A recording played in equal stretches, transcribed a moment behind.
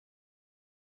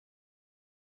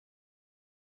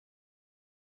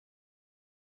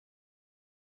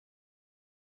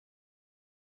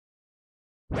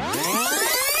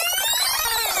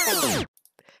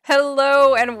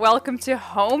Hello and welcome to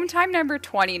Home Time number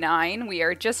 29. We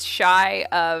are just shy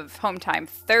of Home Time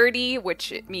 30,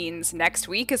 which means next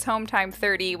week is Home Time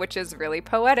 30, which is really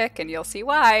poetic, and you'll see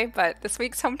why. But this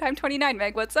week's Home Time 29.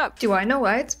 Meg, what's up? Do I know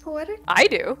why it's poetic? I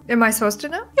do. Am I supposed to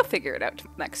know? You'll figure it out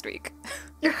next week.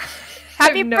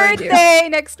 Happy birthday idea.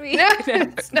 Next week. No,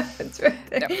 it's not his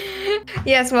birthday. No.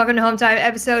 Yes, welcome to Home Time,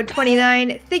 episode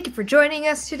 29. Thank you for joining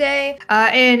us today.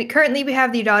 And currently we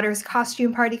have the Daughter's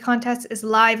Costume Party Contest is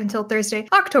live until Thursday,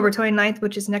 October 29th,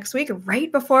 which is next week,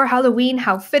 right before Halloween.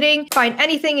 How fitting. Find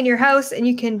anything in your house and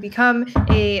you can become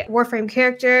a Warframe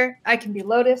character. I can be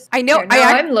Lotus. I know.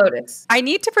 I'm Lotus. I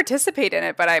need to participate in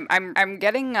it, but I'm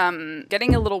getting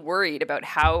a little worried about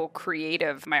how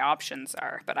creative my options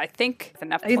are. But I think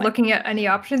enough. Are you looking at any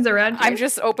options around here? I'm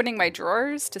just opening my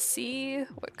drawers to see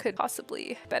what could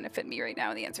possibly benefit me right now,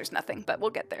 and the answer is nothing, but we'll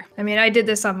get there. I mean, I did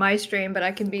this on my stream, but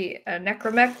I can be a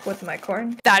necromech with my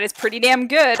corn. That is pretty damn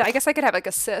good. I guess I could have like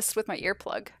assist with my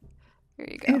earplug. Here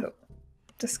you go. Ew.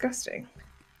 Disgusting.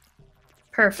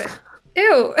 Perfect.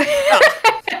 Ew. Oh.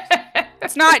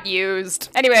 It's not used.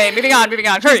 Anyway, moving on.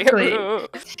 Hurry.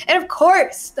 And of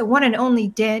course, the one and only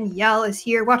Danielle is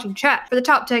here watching chat for the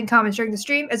top 10 comments during the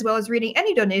stream, as well as reading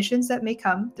any donations that may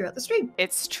come throughout the stream.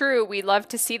 It's true. We love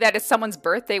to see that. It's someone's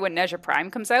birthday when Nezha Prime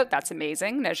comes out. That's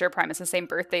amazing. Nezha Prime is the same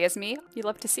birthday as me. You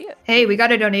love to see it. Hey, we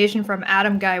got a donation from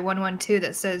Adam Guy 112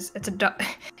 that says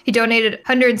he donated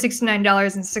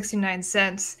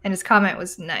 $169.69, and his comment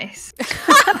was nice.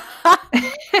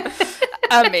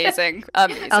 Amazing. I'll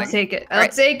take it. I'll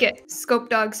take it. Scope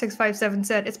Dog 657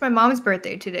 said, "It's my mom's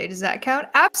birthday today. Does that count?"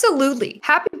 Absolutely.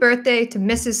 Happy birthday to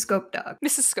Mrs. Scope Dog.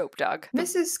 Mrs. Scope Dog.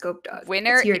 Mrs. Scope Dog.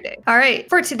 Winner. It's your day. All right.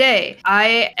 For today,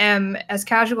 I am as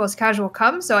casual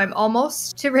comes, so I'm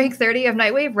almost to rank 30 of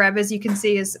Nightwave. Reb, as you can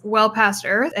see, is well past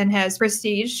Earth and has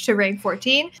prestige to rank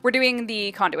 14. We're doing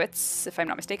the conduits, if I'm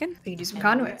not mistaken. We can do some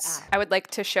conduits. I would like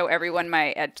to show everyone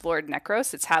my Edgelord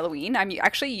Necros. It's Halloween. I'm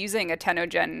actually using a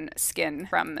Tennogen skin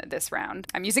from this round.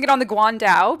 I'm using it on the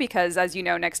Guandao because, as you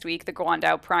know, next week the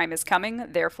Guandao Prime is coming.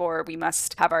 Therefore, we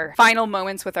must have our final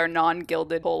moments with our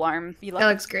non-gilded polearm. That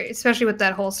looks great, especially with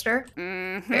that holster.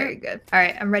 Very good. All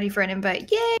right, I'm ready for an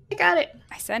invite. Yay, I got it.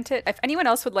 I sent it. If anyone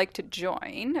else would like to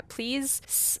join,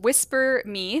 please whisper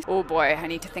me. Oh boy, I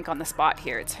need to think on the spot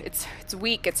here. It's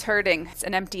weak. It's hurting. It's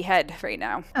an empty head right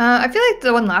now. I feel like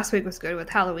the one last week was good with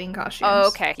Halloween costumes. Oh,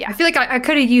 okay. Yeah. I feel like I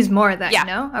could have used more of that. Yeah. You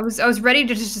know, I was ready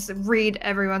to just read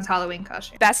everyone's Halloween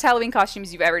costume. Best Halloween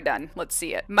costumes you've ever done. Let's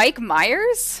see it. Mike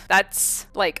Myers. That's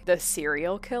like the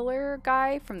serial killer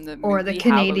guy from the or the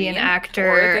Canadian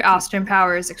actor Austin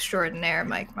Powers extraordinaire,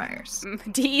 Mike Myers.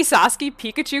 D.E. Sasuke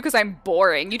Pikachu, because I'm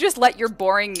boring. You just let your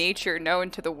boring nature known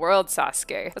to the world,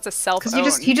 Sasuke. That's a self-own.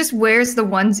 Because he just wears the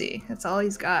onesie. That's all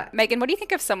he's got. Megan, what do you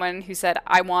think of someone who said,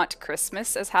 "I want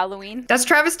Christmas as Halloween"? That's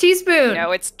Travis Teaspoon.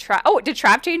 No, it's Trav. Oh, did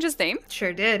Trav change his name?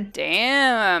 Sure did.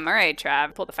 Damn. All right,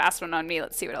 Trav. Pull the fast one on me.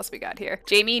 Let's see what else we got here.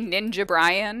 Jamie Ninja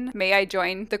Bryan. May I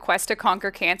join the quest to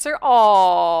conquer cancer?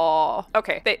 Oh.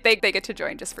 Okay, they get to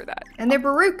join just for that. And they're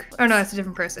Baruch. Oh no, that's a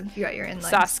different person. You got your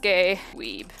inline. Sasuke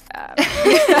Weeb.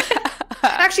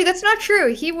 Actually, that's not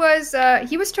true. He was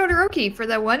Todoroki for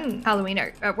that one Halloween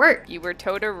at work. You were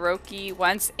Todoroki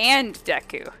once and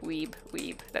Deku. Weeb.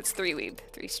 That's 3 weeb.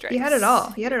 3 strikes. He had it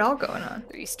all. He had it all going on.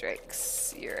 3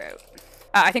 strikes. You're out.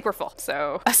 I think we're full,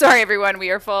 so sorry everyone, we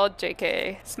are full.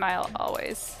 JK, smile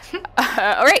always.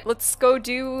 All right, let's go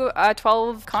do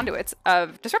 12 conduits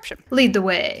of disruption. Lead the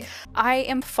way. I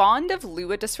am fond of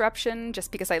Lua disruption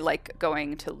just because I like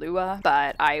going to Lua,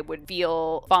 but I would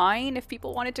feel fine if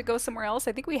people wanted to go somewhere else.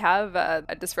 I think we have a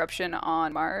disruption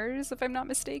on Mars, if I'm not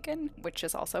mistaken, which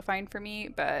is also fine for me,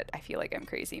 but I feel like I'm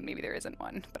crazy. Maybe there isn't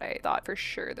one, but I thought for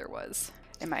sure there was.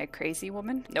 Am I a crazy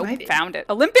woman? Nope, found it.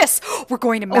 Olympus! We're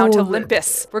going to Mount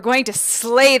Olympus. We're going to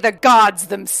slay the gods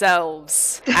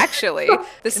themselves. Actually,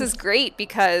 this is great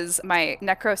because my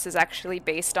Necros is actually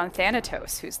based on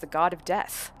Thanatos, who's the god of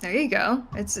death. There you go.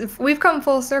 We've come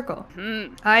full circle.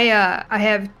 I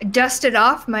have dusted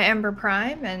off my Ember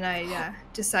Prime and I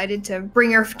decided to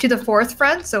bring her to the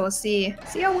forefront, so we'll see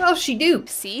how well she do.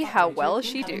 See how well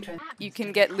she do. You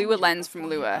can get Lua lens from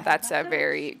Lua. That's a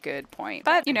very good point.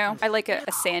 But, you know, I like a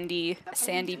a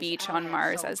sandy beach on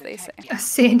Mars, as they say. A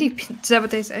sandy beach? Is that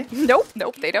what they say? Nope,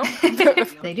 they don't.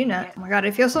 They do not. Oh my god,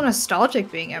 I feel so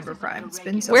nostalgic being Ember Prime. It's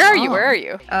been so Where long. are you? Where are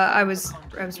you? I was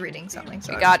reading something.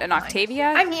 So You got an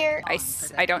Octavia? I'm here.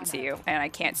 I don't see you, and I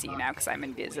can't see you now because I'm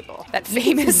invisible. That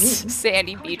famous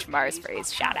sandy beach Mars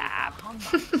phrase. Shut up.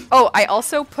 Oh, I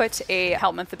also put a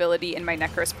Helminth ability in my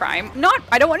Necros Prime.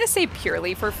 I don't want to say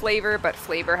purely for flavor, but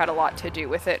flavor had a lot to do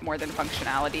with it more than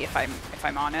functionality, if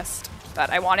I'm honest. But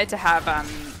I wanted to have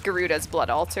Garuda's Blood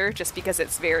Altar just because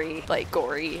it's very like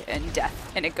gory and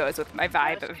death, and it goes with my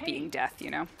vibe of being death, you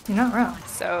know? You're not wrong.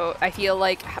 So I feel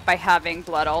like by having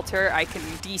Blood Altar, I can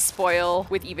despoil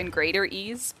with even greater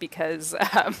ease because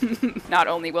not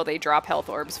only will they drop health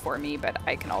orbs for me, but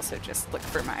I can also just look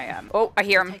for my... Oh, I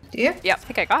hear him. Do you? Yeah, I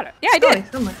think I got it. Yeah, I did.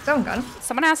 Oh, someone got him.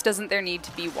 Someone asked, doesn't there need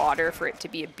to be water for it to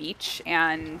be a beach?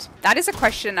 And that is a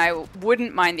question I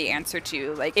wouldn't mind the answer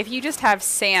to. Like, if you just have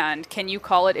sand, can you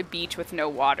call it a beach with no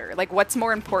water? Like, what's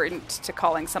more important to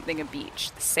calling something a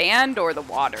beach? The sand or the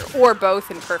water? Or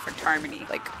both in perfect harmony?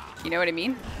 Like, you know what I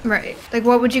mean? Right. Like,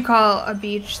 what would you call a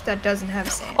beach that doesn't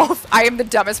have sand? Oh, I am the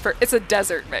dumbest person. It's a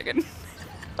desert, Megan.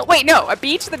 Oh, wait, no. A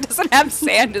beach that doesn't have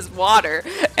sand is water,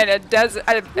 and a desert,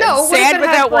 sand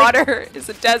without water is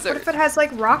a desert. What if it has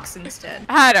like rocks instead?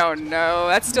 I don't know.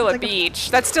 That's still a beach.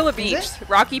 That's still a beach. Is it?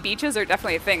 Rocky beaches are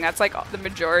definitely a thing. That's like the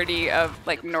majority of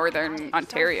like northern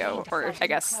Ontario, or I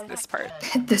guess this part.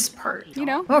 This part. You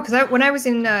know? Oh, because when I was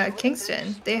in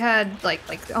Kingston, they had like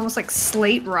almost like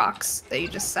slate rocks that you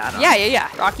just sat on. Yeah.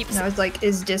 Rocky. And I was like,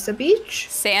 is this a beach?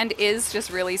 Sand is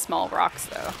just really small rocks,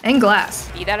 though. And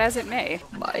glass. Be that as it may.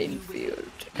 Minefield.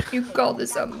 You call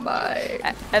this a mine.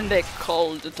 And they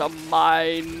called it a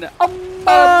mine. A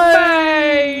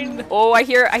mine! Oh, I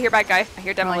hear bad guy. I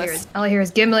hear Demolist. All I hear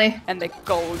is Gimli. And they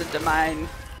called it a mine.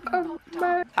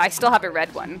 I still have a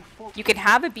red one. You can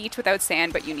have a beach without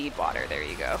sand, but you need water. There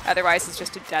you go. Otherwise, it's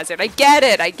just a desert. I get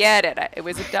it. It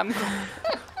was a dumb...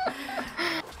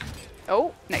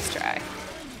 Oh, nice try.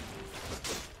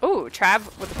 Ooh,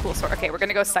 Trav with a cool sword. Okay, we're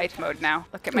gonna go scythe mode now.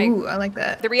 Look at my... Ooh, I like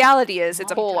that. The reality is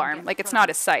it's a pole arm. Like, it's not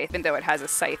a scythe, even though it has a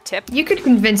scythe tip. You could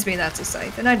convince me that's a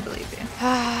scythe, and I'd believe you.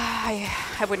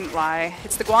 I wouldn't lie.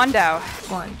 It's the Guandao.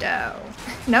 Guandao.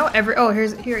 No, oh,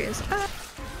 here he is.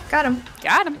 Got him.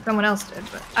 Got him. Someone else did,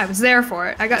 but I was there for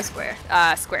it. I got square.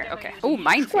 Square, okay. Oh,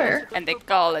 minefield. Square. And they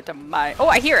call it a mine. Oh,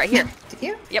 I hear. Did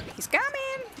you? Yep, he's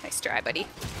coming. Nice try, buddy.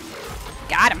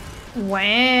 Got him.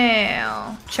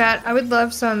 Wow. Chat, I would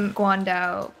love some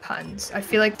Guandao puns. I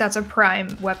feel like that's a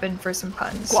prime weapon for some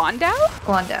puns. Guandao?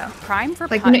 Guandao. Prime for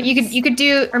like, puns. You could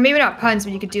do, or maybe not puns,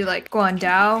 but you could do like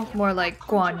Guandao, more like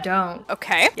Guandong.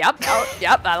 Okay. Yep. Oh,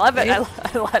 yep. I love it.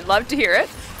 I'd love to hear it.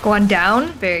 Guandown.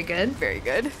 Very good. Very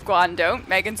good. Guandong.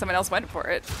 Megan, someone else went for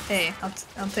it. Hey,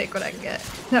 I'll take what I can get.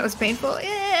 That was painful.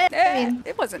 I mean,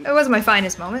 it wasn't. It wasn't my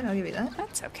finest moment. I'll give you that.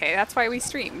 That's okay. That's why we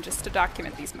stream, just to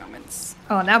document these moments.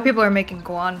 Oh, now people are making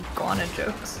guana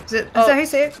jokes. Is that how you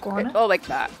say it? Guana? Oh, like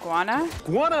that. Guana?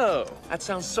 Guano! That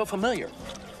sounds so familiar.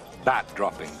 Bat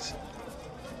droppings.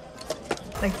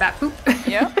 Like bat poop?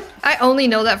 Yeah. I only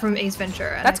know that from Ace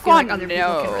Ventura. And That's I feel like other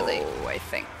people can relate. I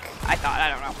think. I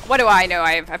don't know. What do I know?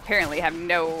 I apparently have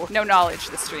no knowledge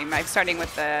of the stream. I'm starting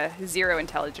with the 0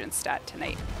 intelligence stat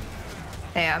tonight.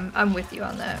 Hey, I'm with you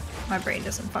on that. My brain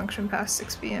doesn't function past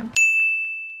 6 p.m.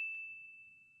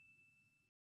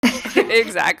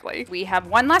 Exactly. We have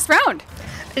one last round.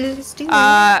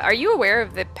 Are you aware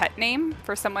of the pet name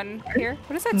for someone here?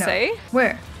 What does that say?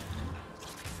 Where?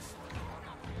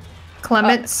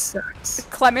 Clement sucks.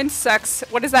 Clement sucks.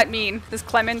 What does that mean? Is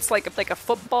Clements like a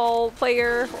football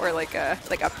player or like a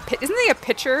isn't he a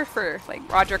pitcher for like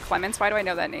Roger Clements? Why do I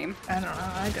know that name? I don't know.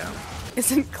 I don't.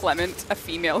 Isn't Clement a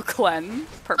female Clem?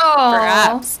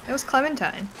 Perhaps. It was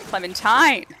Clementine.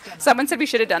 Clementine. Someone said we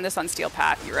should have done this on Steel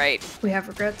Path. You're right. We have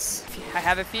regrets. I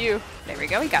have a few. There we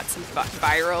go. We got some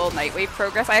viral Nightwave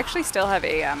progress. I actually still have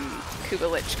a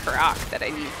Kubelich Karak that I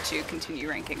need to continue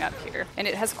ranking up here. And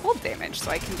it has cold damage,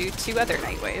 so I can do 2 other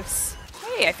Nightwaves.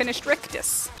 Hey, I finished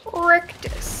Rictus.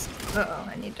 Rictus. Uh-oh,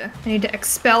 I need to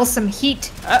expel some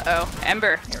heat. Uh-oh,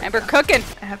 Ember cooking.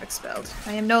 I have expelled.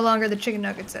 I am no longer the chicken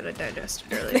nuggets that I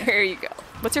digested earlier. There you go.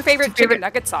 What's your favorite chicken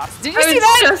nugget sauce? Did you see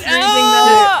that? Just reading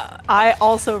that. I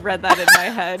also read that in my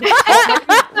head.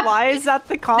 Why is that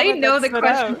the comment? They know the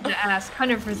question to ask,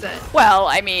 100%. Well,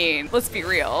 I mean, let's be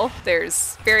real.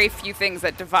 There's very few things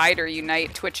that divide or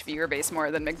unite Twitch viewer base more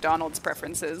than McDonald's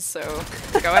preferences, so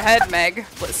go ahead, Meg.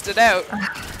 List it out.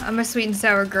 I'm a sweet and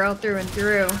sour girl through and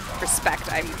through.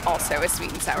 Respect, I'm also a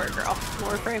sweet and sour girl.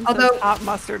 Warframe says hot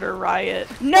mustard or riot.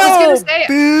 No! I was gonna say,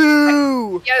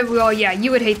 boo! yeah,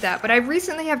 you would hate that, but I recently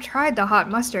recently have tried the hot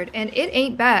mustard, and it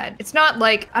ain't bad. It's not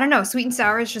like, I don't know, sweet and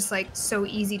sour is just like so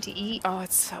easy to eat. Oh,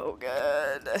 it's so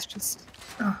good. It's just...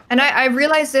 Oh. And I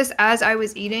realized this as I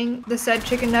was eating the said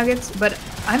chicken nuggets, but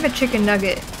I'm a chicken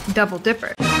nugget double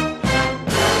dipper.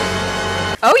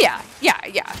 Oh yeah, yeah.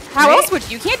 How Right? else would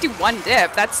you can't do one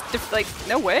dip? That's like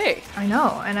no way. I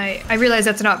know, and I realize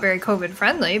that's not very COVID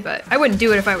friendly, but I wouldn't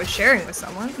do it if I was sharing with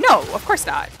someone. No, of course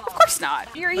not. Of course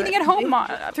not. You're eating at home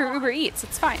through Uber Eats.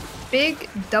 It's fine. Big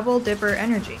double dipper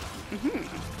energy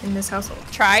in this household.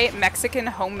 Try Mexican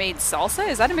homemade salsa.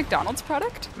 Is that a McDonald's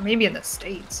product? Maybe in the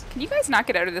States. Can you guys not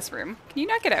get out of this room? Can you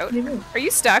not get out? What do you mean? Are you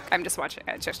stuck? I'm just watching.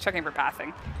 Just checking for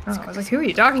pathing. Oh, I was like, who are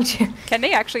you talking to? Can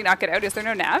they actually not get out? Is there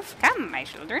no nav? Come, my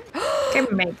children.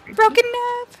 Broken Broken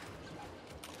nav.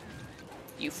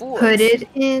 You fools. Put it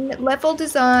in level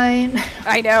design.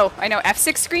 I know.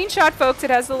 F6 screenshot, folks. It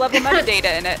has the level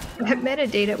metadata in it.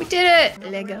 Metadata. We did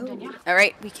it. Lego. All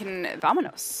right, we can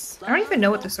vamonos. I don't even know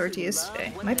what the sortie is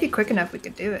today. Might be quick enough we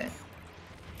could do it.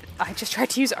 I just tried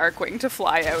to use Arcwing to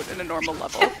fly out in a normal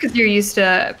level. Because you're used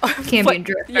to Cambion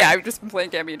Drift. Right? Yeah, I've just been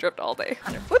playing Cambion Drift all day.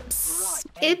 Whoops.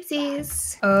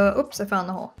 Oopsies. Oops, I found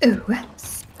the hole. Ooh,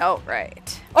 whoops. Oh,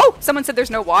 right. Oh, someone said there's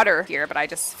no water here, but I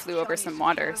just flew over some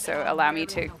water, so allow me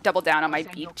to double down on my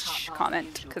beach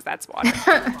comment, because that's water.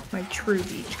 My true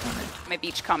beach comment. My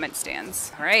beach comment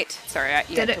stands. All right. Sorry,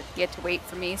 you Did had to wait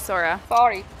for me, Sora.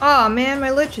 Sorry. Oh man,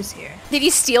 my lich is here. Did he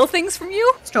steal things from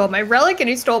you? Stole my relic and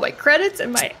he stole my credits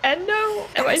and my endo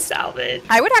and my salvage.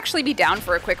 I would actually be down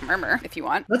for a quick murmur, if you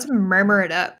want. Let's murmur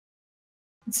it up.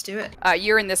 Let's do it.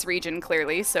 You're in this region,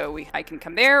 clearly, so I can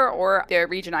come there, or the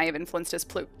region I have influenced is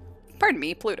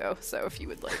Pluto, so if you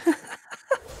would like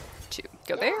to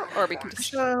go there, or we can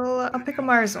just... So, I'll pick a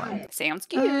Mars one. Sounds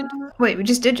good. Wait, we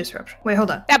just did disruption. Wait,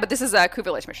 hold on. Yeah, but this is a Ku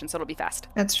Village mission, so it'll be fast.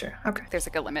 That's true. Okay. There's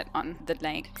like a limit on the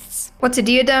lengths. What's a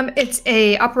diadem? It's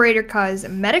a operator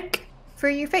cosmetic for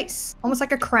your face. Almost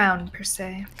like a crown, per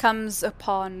se. Comes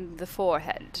upon the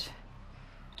forehead.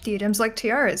 Diadems like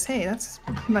tiaras. Hey, that's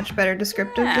much better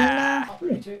descriptive than...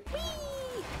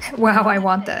 Wow, I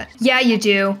want that. Yeah, you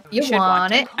do. You should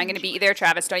want it. I'm gonna beat you there,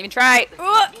 Travis. Don't even try.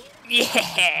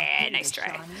 Yeah, nice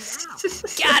try.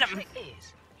 Got him.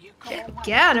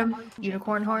 Get him.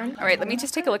 Unicorn horn. All right, let me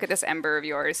just take a look at this ember of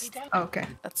yours. Okay.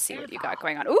 Let's see what you got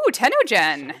going on. Ooh,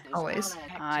 Tenogen. Always.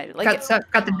 I like it.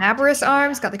 Got the Nabarus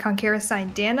arms, got the Conquera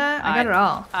sign Dana. I got it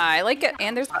all. I like it.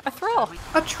 And there's a thrall.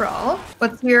 A troll.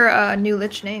 What's your new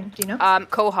lich name? Do you know?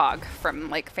 Quahog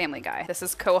from like Family Guy. This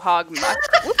is Quahog Muck.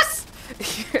 Whoops.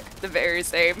 The very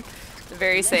same.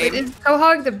 Wait, is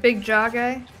Quahog the big jaw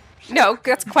guy? No,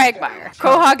 that's Quagmire.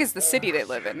 Quahog is the city they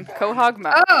live in. Quahog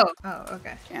Muck. Oh,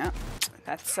 okay. Yeah.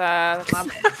 That's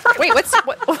Wait,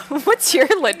 what's your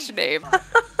lich name?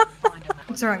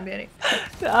 What's wrong, Danny?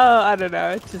 Oh, I don't know.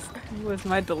 It just was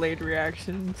my delayed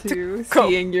reaction to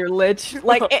seeing your lich.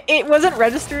 Like, it wasn't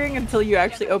registering until you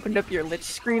actually opened up your lich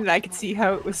screen and I could see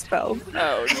how it was spelled.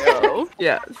 Oh no.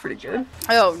 Yeah, it's pretty good.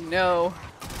 Oh no.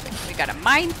 We got a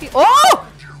minefield. Oh!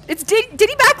 It's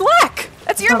Diddy Back Black!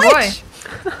 That's your lich!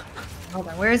 Hold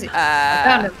on, where is he? I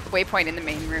found him. Waypoint in the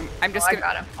main room. I'm just gonna. I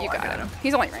got him. You got him.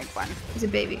 He's only rank 1. He's a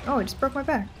baby. Oh, I just broke my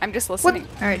back. I'm just listening.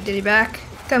 All right, Diddy back.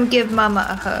 Come give Mama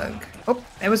a hug. Oh,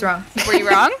 it was wrong. Were you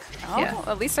wrong? Oh, Yeah.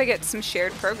 At least I get some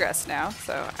shared progress now,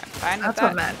 so I'm fine with That's that.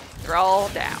 what matters. They're all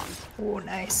down. Oh,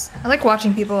 nice. I like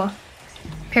watching people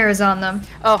pairs on them.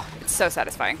 Oh, it's so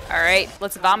satisfying. All right,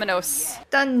 let's vamonos.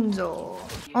 Dunzo.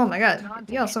 Oh my god,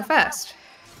 y'all so fast.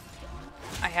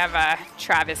 I have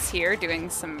Travis here doing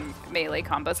some melee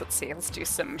combos. Let's see. Let's do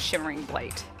some Shimmering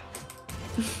Blight.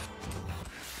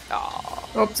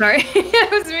 Oh, sorry. That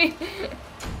was me.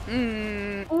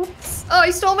 Oops. Oh,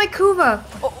 he stole my Kuva.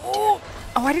 Oh,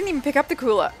 I didn't even pick up the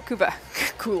Kula.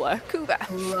 Kula.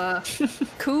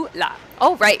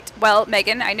 Oh, right. Well,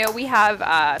 Megan, I know we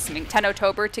have some 10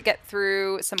 October to get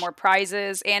through, some more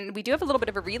prizes, and we do have a little bit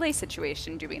of a relay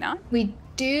situation, do we not? We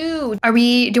do. Do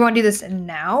you want to do this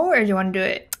now, or do you want to do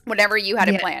it? Whenever you had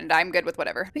it planned, I'm good with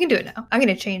whatever. We can do it now. I'm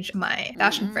going to change my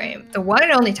fashion frame. The one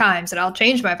and only times that I'll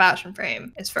change my fashion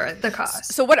frame is for the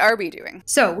cost. So what are we doing?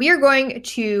 So we are going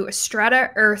to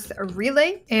Strata Earth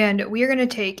Relay, and we are going to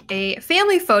take a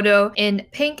family photo in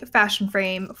pink fashion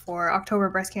frame for October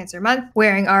Breast Cancer Month,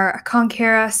 wearing our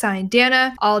Conquera signed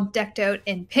Dana, all decked out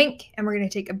in pink, and we're going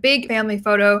to take a big family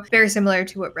photo, very similar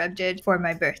to what Reb did for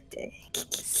my birthday.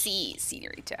 See,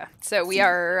 senorita. So we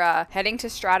are heading to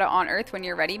Strata on Earth. When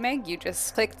you're ready, Meg, you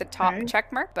just click the top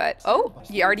check mark. But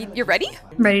you're ready?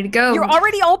 I'm ready to go. You're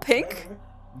already all pink?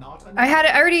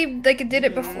 I already did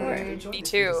it before.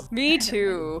 Me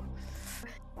too.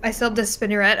 I still have the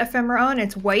spinneret ephemera on.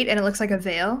 It's white and it looks like a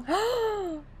veil.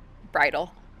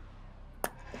 Bridal.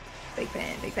 Big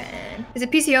fan, big fan. Is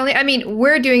it PC only? I mean,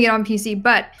 we're doing it on PC,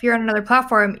 but if you're on another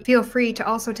platform, feel free to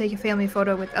also take a family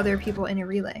photo with other people in a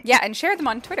relay. Yeah, and share them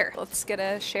on Twitter. Let's get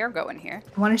a share going here.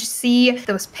 I want to see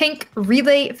those pink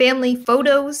relay family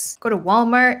photos. Go to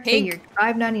Walmart. Pay your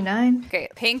 $5.99. Okay,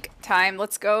 pink time.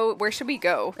 Let's go. Where should we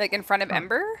go? Like in front of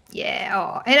Ember? Yeah.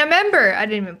 Oh, and a member. I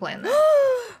didn't even plan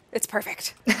that. It's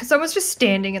perfect. Someone's just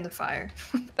standing in the fire.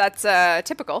 That's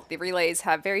typical. The relays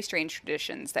have very strange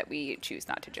traditions that we choose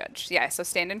not to judge. Yeah, so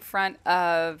stand in front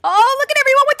of... Oh, look at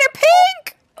everyone with their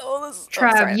pink! Oh, this is...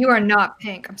 Trav, you are not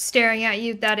pink. I'm staring at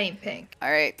you. That ain't pink. All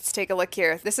right, let's take a look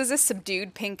here. This is a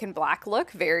subdued pink and black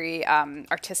look. Very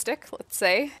artistic, let's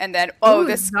say. And then, ooh,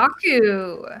 this...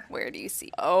 Zaku. Where do you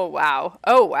see? Oh, wow.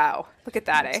 Oh, wow. Look at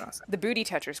that, That's eh? awesome. The Booty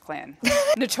Touchers clan.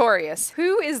 Notorious.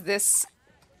 Who is this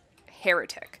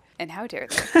heretic? And how dare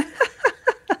they?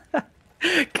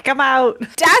 Come out.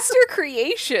 Daster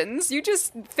Creations. You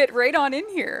just fit right on in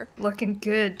here. Looking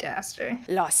good, Daster.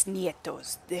 Los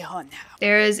Nietos de Honau.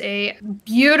 There is a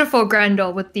beautiful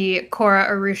Grendel with the Korra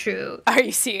Arushu. Are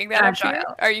you seeing that?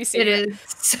 Agile. Are you seeing it? It is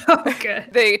so good.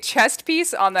 The chest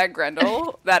piece on that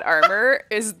Grendel, that armor,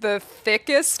 is the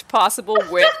thickest possible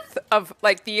width of,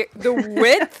 like, the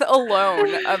width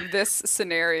alone of this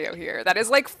scenario here. That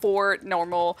is like 4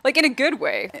 normal, like in a good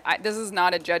way. This is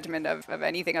not a judgment of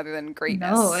anything other than greatness.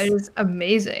 No, it is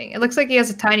amazing. It looks like he has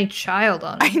a tiny child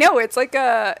on it. I know, it's like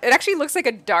it actually looks like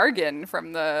a Dargan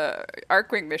from the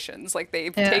Arcwing missions. Like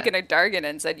they've taken a Dargan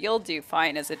and said, you'll do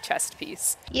fine as a chest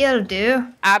piece. You'll do.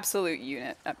 Absolute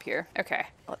unit up here. Okay,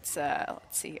 let's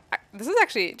see. This is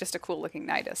actually just a cool looking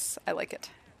Nidus. I like it.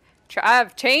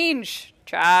 Trav, change!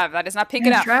 Trav, that is not pink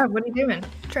enough. Trav, what are you doing?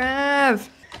 Trav,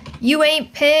 you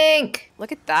ain't pink.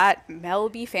 Look at that.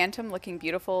 Melby Phantom looking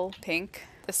beautiful pink.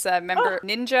 This member,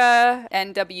 Ninja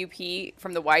NWP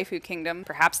from the Waifu Kingdom.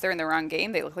 Perhaps they're in the wrong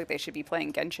game. They look like they should be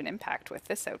playing Genshin Impact with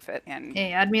this outfit. And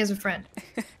hey, add me as a friend.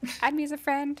 Add me as a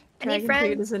friend. Any Dragon friends?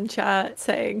 Dude is in chat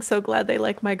saying, so glad they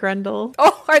like my Grendel.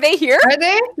 Oh, are they here? Are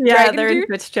they? Yeah, Dragon they're Dude? in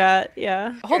Twitch chat.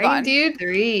 Yeah. Hold Dragon on. Dude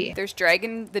 3. There's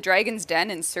the Dragon's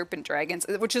Den and Serpent Dragons,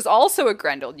 which is also a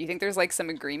Grendel. Do you think there's like some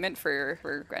agreement for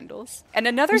Grendels? And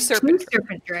another There's Serpent. two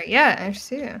serpent dragon. Yeah, I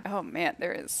see. Oh man,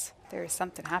 there is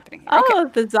something happening here. Oh,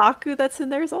 the Zaku that's in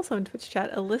there is also in Twitch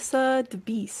chat. Alyssa the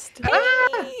Beast.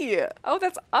 Hey! Oh,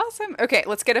 that's awesome. Okay,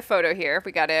 let's get a photo here.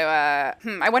 We got to,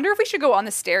 I wonder if we should go on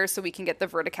the stairs so we can get the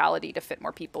verticality to fit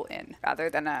more people in rather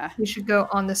than We should go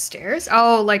on the stairs?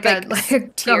 Oh, like a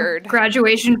tiered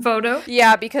graduation photo?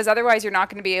 Yeah, because otherwise you're not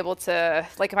going to be able to,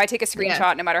 like if I take a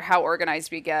screenshot, no matter how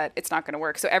organized we get, it's not going to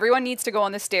work. So everyone needs to go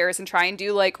on the stairs and try and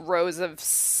do like rows of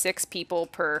 6 people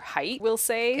per height, we'll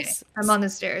say. Okay. I'm on the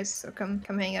stairs, so come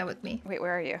hang out with me. Wait,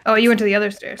 where are you? Oh, you went to the other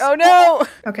stairs. Oh no!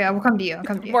 Okay, I will come to you. I'll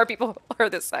come to you. More people are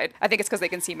this side. I think it's because they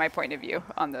can see my point of view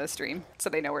on the stream, so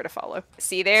they know where to follow.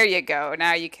 See, there you go.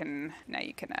 Now you can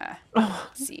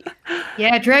see.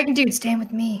 Yeah, Dragon Dude, stand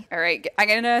with me. All right, I'm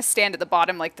gonna stand at the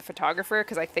bottom like the photographer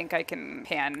because I think I can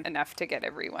pan enough to get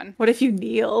everyone. What if you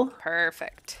kneel?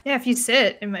 Perfect. Yeah, if you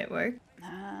sit, it might work.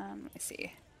 Let me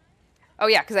see. Oh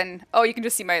yeah, because then you can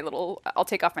just see my little. I'll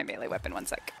take off my melee weapon 1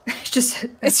 sec.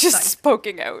 It's just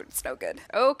poking out. It's no good.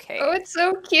 Okay. Oh, it's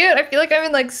so cute. I feel like I'm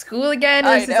in like school again.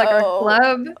 This is like our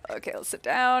club. Okay, let's sit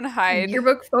down. Hide.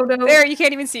 Yearbook photo. There, you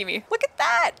can't even see me. Look at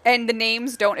that. And the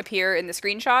names don't appear in the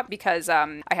screenshot because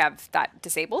I have that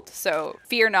disabled. So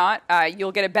fear not.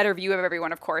 You'll get a better view of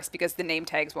everyone, of course, because the name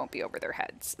tags won't be over their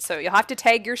heads. So you'll have to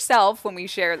tag yourself when we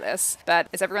share this. But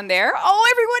is everyone there? Oh,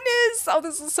 everyone is. Oh,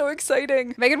 this is so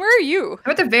exciting. Megan, where are you?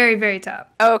 I'm at the very, very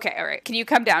top. Okay, all right. Can you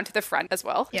come down to the front as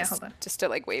well? Yeah, hold on. Just to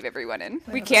like wave everyone in.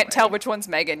 We Wait, can't tell which one's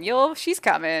Megan. She's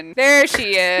coming. There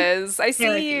she is. I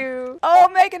see you. Oh,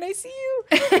 Megan, I see you.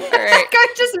 All right.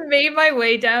 I just made my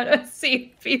way down to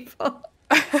see people.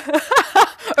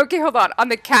 Okay, hold on. On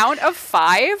the count of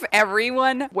 5,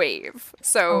 everyone wave.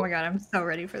 So Oh my god, I'm so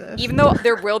ready for this. even though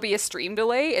there will be a stream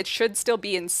delay, it should still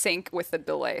be in sync with the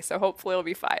delay. So hopefully it'll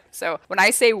be 5. So when I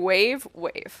say wave,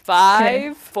 wave.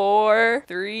 5, 4,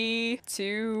 3,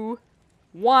 2,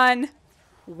 1,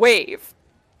 wave.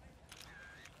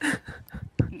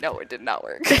 No, it did not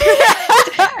work.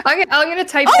 I'm gonna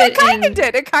type it it kind in. of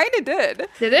did. It kind of did.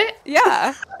 Did it?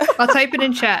 Yeah. I'll type it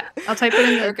in chat. I'll type it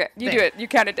in the Okay, you thing. do it. You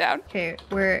count it down. Okay,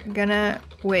 we're gonna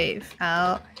wave.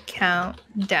 I'll count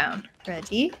down.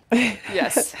 Ready?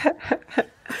 Yes.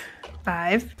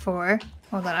 5, 4.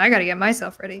 Hold on, I gotta get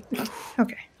myself ready.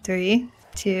 Okay. 3,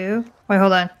 2. Wait,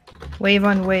 hold on. Wave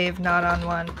on wave, not on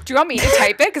one. Do you want me to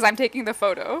type it? Because I'm taking the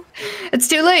photo. It's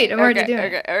too late. I'm already doing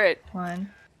Okay, it. all right.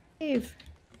 1. Wave.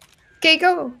 Okay,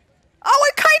 go. Oh,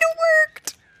 it kind of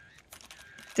worked.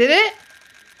 Did it?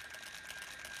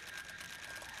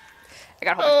 I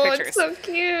got a whole bunch of It's pictures. so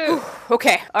cute.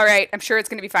 Okay, all right. I'm sure it's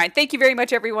going to be fine. Thank you very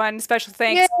much, everyone. Special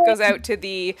thanks goes out to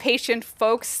the patient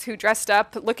folks who dressed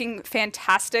up looking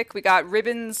fantastic. We got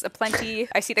ribbons aplenty.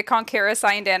 I see the Conquera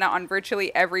signed in on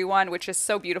virtually everyone, which is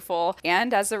so beautiful.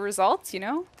 And as a result, you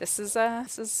know, this is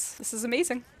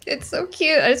amazing. It's so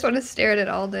cute. I just want to stare at it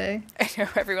all day. I know,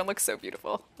 everyone looks so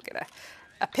beautiful. Look at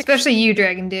a picture. Especially you,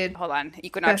 Dragon Dude. Hold on.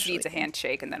 Equinox needs a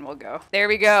handshake and then we'll go. There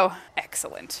we go.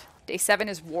 Excellent. Day 7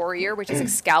 is Warrior, which is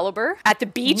Excalibur. At the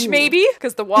beach, maybe?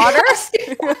 Because the water?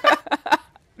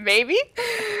 Maybe?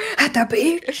 At the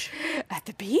beach? At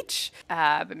the beach?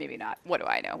 But maybe not. What do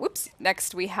I know? Whoops.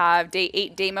 Next, we have Day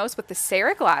 8 Deimos with the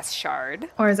Sarah Glass Shard.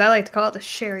 Or as I like to call it, the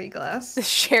sherry glass. The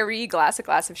sherry glass, a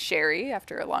glass of sherry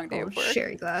after a long day of work.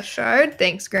 Sherry glass shard.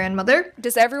 Thanks, grandmother.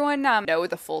 Does everyone know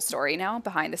the full story now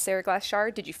behind the Sarah Glass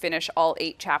Shard? Did you finish all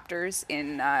 8 chapters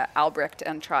in Albrecht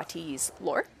and Trotti's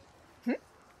lore?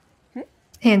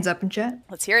 Hands up in chat.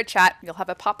 Let's hear it, chat. You'll have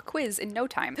a pop quiz in no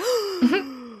time.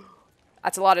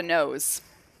 That's a lot of no's.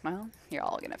 Well, you're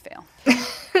all gonna fail.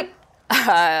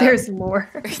 There's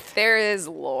lore. There is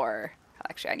lore.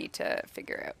 Actually, I need to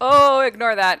figure out. Oh,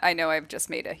 ignore that. I know I've just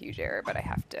made a huge error, but I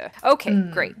have to. Okay,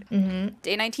 great.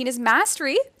 Day 19 is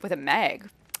Mastery with a Meg.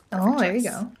 Oh, there you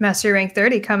go. Mastery rank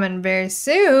 30 coming very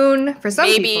soon for some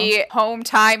people. Maybe home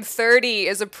time 30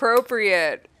 is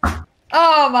appropriate.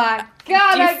 Oh my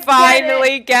god, You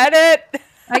finally get it?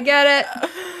 I get it.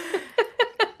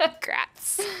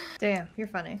 Grats. Damn, you're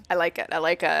funny. I like it.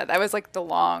 That was like the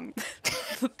long.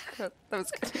 That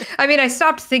was good. I mean, I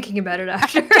stopped thinking about it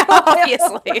after.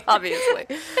 Obviously.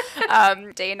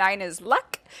 Day 9 is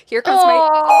Luck. Here comes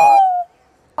my...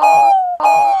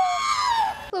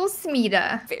 Little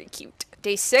Smeeta. Very cute.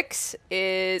 Day 6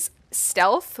 is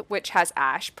Stealth, which has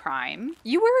Ash Prime.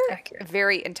 You were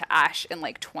very into Ash in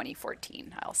like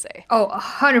 2014, I'll say. Oh,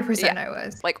 100% I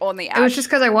was. Like only Ash. It was just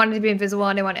because I wanted to be invisible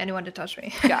and I didn't want anyone to touch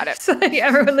me. Got it. So like,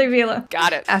 everyone leave me alone.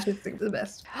 Got it. Ash is the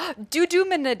best. Doo-Doo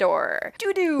Minador.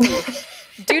 Doo-Doo.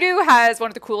 Doo-Doo has one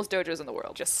of the coolest dojos in the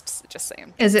world. Just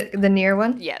saying. Is it the near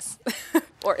one? Yes.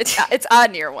 Or it's a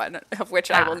near one, of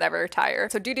which I will never tire.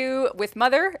 So Doo-Doo with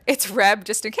Mother, it's Reb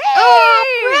just in case.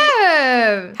 Oh,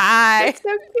 Reb! Hi. That's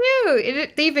so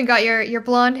cute. They even got your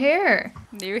blonde hair.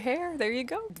 New hair. There you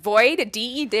go. Void,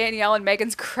 DE, Danielle, and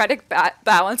Megan's credit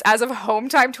balance as of home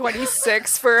time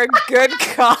 26 for a good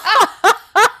cause.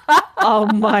 Oh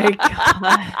my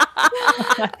god.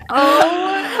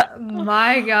 Oh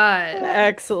my god.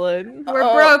 Excellent.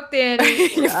 We're broke,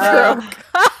 Danny. You're broke.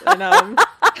 And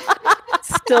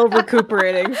still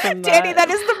recuperating from that. Danny, that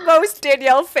is the most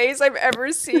Danielle face I've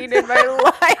ever seen in my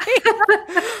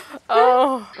life.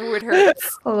 Oh, it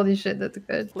hurts. Holy shit, that's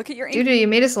good. Look at your Dude, you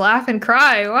made us laugh and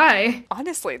cry. Why?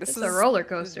 Honestly, this is a roller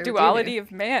coaster. Duality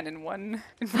of man in one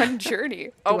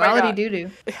journey. Oh my Duality god.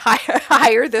 doo-doo.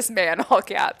 Hire this man, all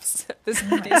caps. These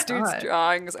dude's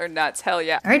drawings are nuts. Hell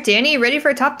yeah. All right, Danny, you ready for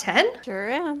a top 10? Sure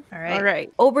am. All right. All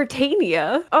right.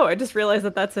 Obertania. Oh, I just realized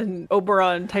that that's an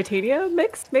Oberon Titania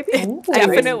mix, maybe? Ooh.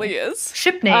 Definitely is.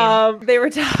 Ship name. They were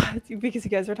because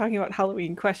you guys were talking about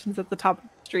Halloween questions at the top of the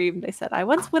stream. They said, I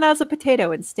once went as a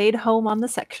potato and stayed home on the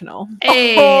sectional.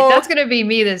 Hey, that's going to be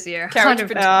me this year. Carrot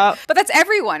 100%. But that's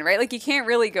everyone, right? Like, you can't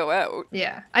really go out.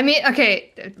 Yeah. I mean,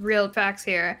 okay, real facts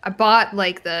here. I bought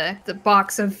like the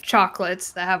box of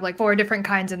chocolates that have like 4 different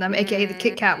kinds in them, aka the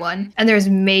Kit Kat one, and there's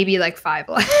maybe like 5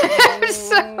 left.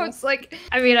 So it's like,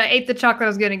 I mean, I ate the chocolate I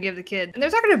was going to give the kid. And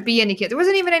there's not going to be any kids. There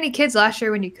wasn't even any kids last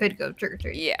year when you could go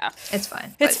trick-or-treat. Yeah. It's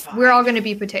fine. It's But fine. we're all going to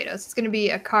be potatoes. It's going to be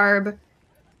a carb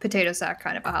potato sack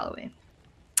kind of a Halloween.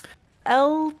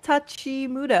 El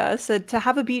Tachimuda said, to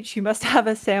have a beach, you must have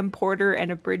a Sam Porter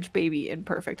and a bridge baby in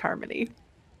perfect harmony.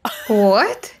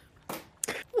 What?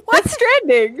 What's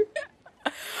Stranding?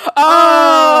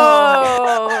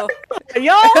 Oh!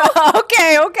 Y'all?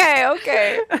 Okay.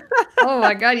 Oh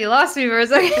my god, you lost me for a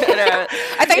second.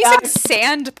 I thought you said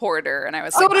sand porter, and I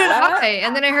was So like, did what? I.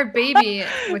 And then I heard baby,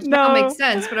 which No. makes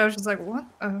sense, but I was just like, what?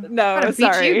 No, what kind of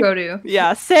sorry. beach you go to?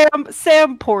 Yeah,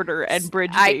 Sam Porter and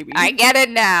bridge baby. I get it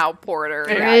now, Porter.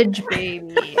 Bridge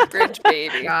baby. Bridge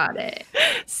baby. Got it.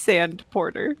 Sand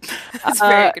Porter. That's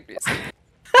very confusing.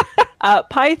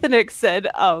 Pythonix said,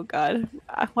 oh god,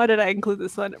 why did I include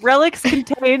this one? Relics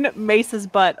contain Mace's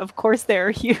butt. Of course they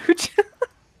are huge.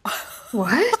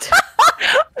 What?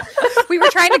 We were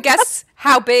trying to guess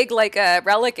how big like a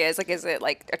relic is. Like, is it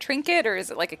like a trinket or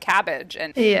is it like a cabbage?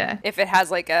 And Yeah. if it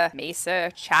has like a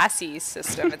Mesa chassis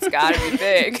system, it's gotta be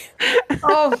big.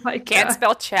 Oh my god. Can't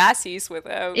spell chassis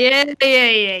without. Yeah.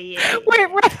 Wait,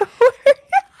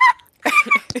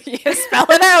 You spell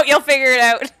it out. You'll figure it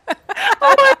out.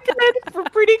 Oh, I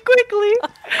did pretty quickly.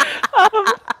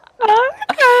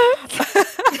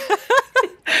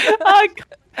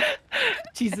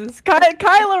 Jesus,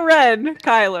 Kylo Ren.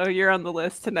 Kylo, you're on the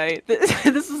list tonight.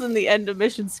 This was in the end of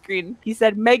mission screen. He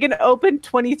said, Megan opened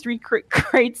 23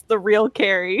 crates, the real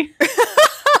Carrie.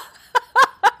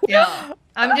 Yeah.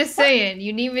 I'm just saying,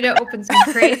 you need me to open some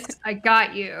crates? I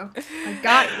got you. I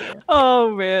got you.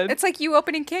 Oh, man. It's like you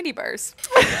opening candy bars.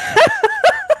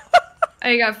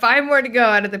 I got 5 more to go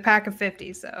out of the pack of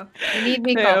 50, so you need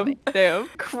me, call me. Damn.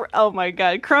 Oh my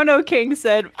god. Chrono King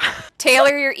said,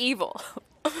 Taylor, you're evil.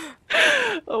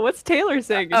 Oh, what's Taylor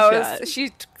saying in chat?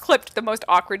 She clipped the most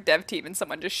awkward dev team and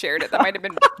someone just shared it. That might have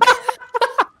been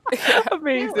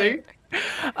amazing.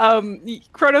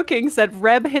 Chrono King said,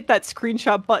 Reb hit that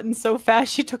screenshot button so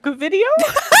fast she took a video.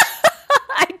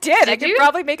 I did. I could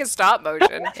probably make a stop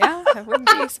motion. Yeah, I wouldn't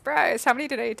be surprised. How many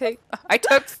did I take? I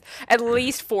took at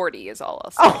least 40 is all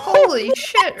I'll say. Oh, holy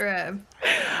shit, Reb.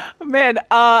 Man,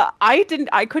 I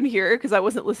couldn't hear it because I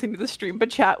wasn't listening to the stream, but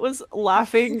chat was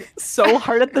laughing so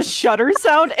hard at the shutter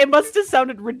sound. It must have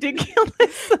sounded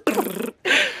ridiculous.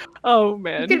 Oh,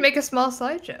 man. You could make a small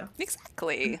slideshow.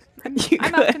 Exactly.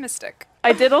 I'm optimistic.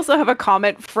 I did also have a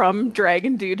comment from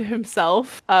Dragon Dude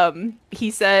himself.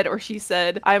 He said, or she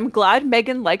said, I'm glad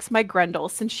Megan likes my Grendel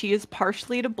since she is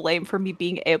partially to blame for me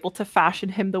being able to fashion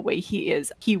him the way he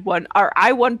is.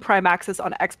 I won Prime Access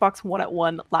on Xbox One at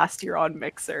 1 last year on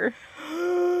Mixer.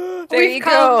 There you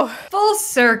go. Full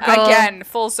circle. Again,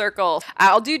 full circle.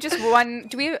 I'll do just one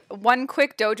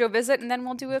quick dojo visit and then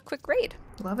we'll do a quick raid.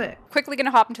 Love it. Quickly gonna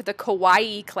hop into the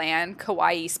Kawaii clan.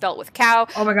 Kawaii spelt with cow.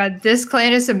 Oh my god, this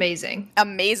clan is amazing.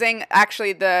 Amazing.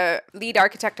 Actually, the lead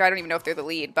architect, I don't even know if they're the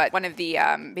lead, but one of the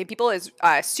main people is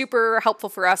super helpful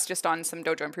for us just on some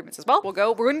dojo improvements as well. We're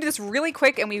going to do this really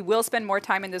quick and we will spend more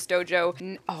time in this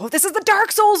dojo. Oh, this is the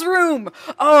Dark Souls room.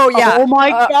 Oh, yeah. Oh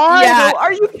my god. Yeah.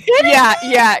 Are you kidding?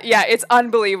 Yeah. It's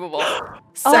unbelievable.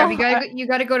 So you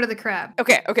gotta go to the crab.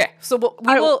 Okay. So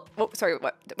we will. Oh, sorry.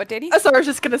 What, Danny? So I was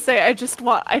just gonna say, I just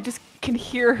can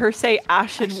hear her say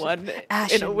Ashen One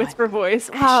in a whisper voice.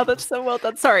 Wow, that's so well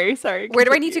done. Sorry. Where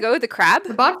do I need to go? The crab?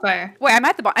 The bonfire. Wait, I'm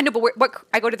at the I know, but what?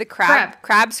 I go to the crab.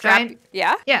 Crab scrap. Giant,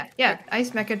 yeah. Yeah.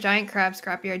 Ice Mecha Giant Crab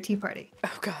Scrapyard Tea Party.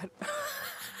 Oh god.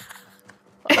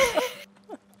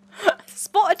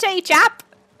 Spot a tea, chap.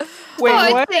 Wait,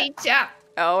 what? Tea chap.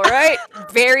 All right,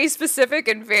 very specific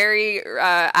and very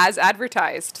as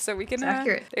advertised. So we can.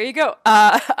 Accurate. There you go.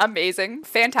 Amazing,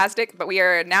 fantastic. But we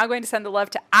are now going to send the love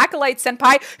to Acolyte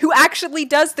Senpai, who actually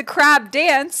does the crab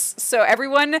dance. So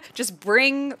everyone, just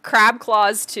bring crab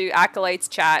claws to Acolyte's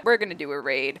chat. We're gonna do a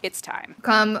raid. It's time.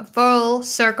 Come full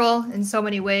circle in so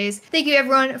many ways. Thank you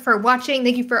everyone for watching.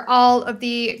 Thank you for all of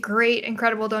the great,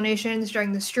 incredible donations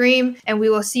during the stream. And we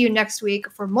will see you next week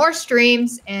for more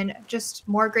streams and just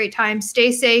more great times.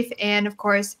 Stay safe and of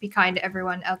course be kind to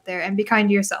everyone out there and be kind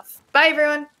to yourself. Bye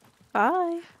everyone.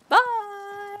 Bye. Bye.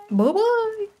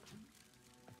 Bye-bye.